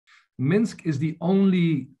Minsk is the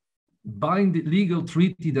only binding legal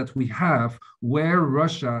treaty that we have where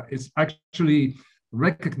Russia is actually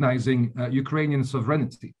recognizing Ukrainian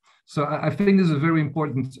sovereignty. So I think this is a very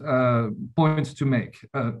important point to make.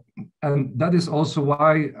 And that is also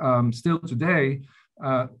why still today,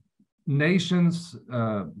 nations,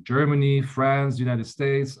 Germany, France, United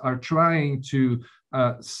States, are trying to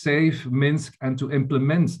save Minsk and to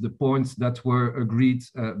implement the points that were agreed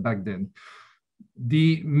back then.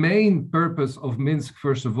 The main purpose of Minsk,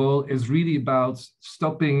 first of all, is really about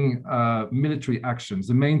stopping military actions.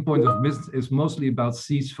 The main point of Minsk is mostly about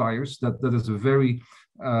ceasefires. That is a very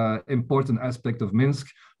important aspect of Minsk.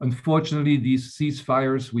 Unfortunately, these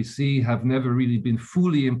ceasefires we see have never really been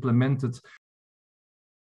fully implemented.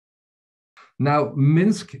 Now,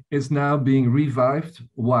 Minsk is now being revived.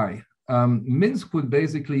 Why? Minsk would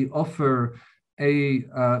basically offer a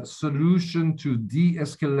solution to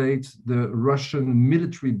de-escalate the Russian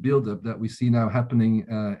military buildup that we see now happening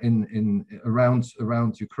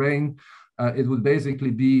around Ukraine. It would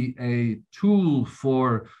basically be a tool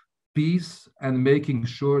for peace and making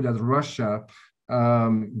sure that Russia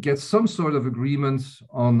gets some sort of agreement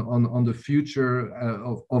on the future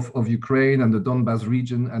of Ukraine and the Donbas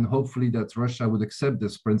region, and hopefully that Russia would accept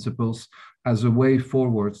these principles as a way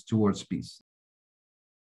forward towards peace.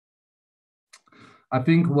 I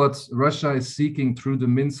think what Russia is seeking through the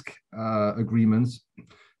Minsk agreements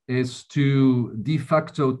is to de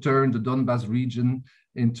facto turn the Donbas region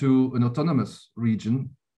into an autonomous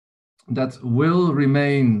region that will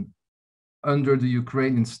remain under the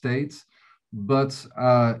Ukrainian state. But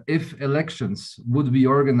if elections would be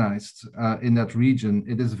organized in that region,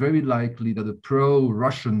 it is very likely that a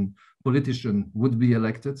pro-Russian politician would be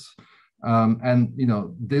elected. And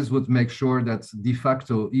this would make sure that de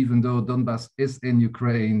facto, even though Donbas is in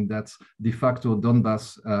Ukraine, that de facto Donbas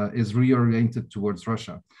is reoriented towards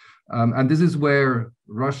Russia. And this is where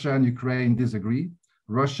Russia and Ukraine disagree.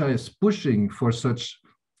 Russia is pushing for such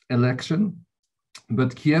election,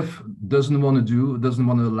 but Kyiv doesn't want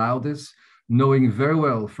to allow this, knowing very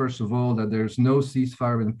well, first of all, that there's no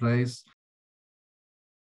ceasefire in place.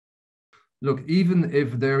 Look, even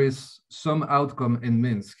if there is some outcome in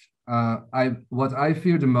Minsk, what I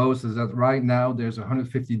fear the most is that right now there's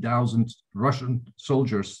 150,000 Russian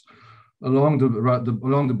soldiers along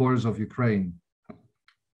the borders of Ukraine.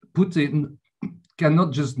 Putin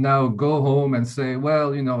cannot just now go home and say,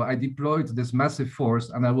 well, I deployed this massive force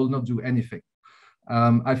and I will not do anything.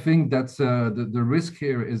 I think that the risk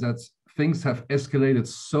here is that things have escalated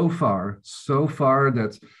so far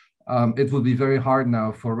that it will be very hard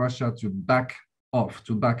now for Russia to back off,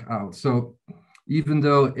 to back out. So even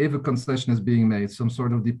though if a concession is being made, some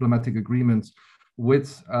sort of diplomatic agreement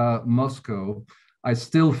with Moscow, I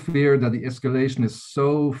still fear that the escalation is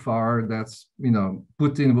so far that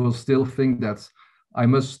Putin will still think that I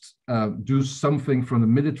must do something from the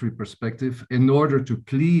military perspective in order to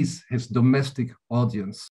please his domestic audience.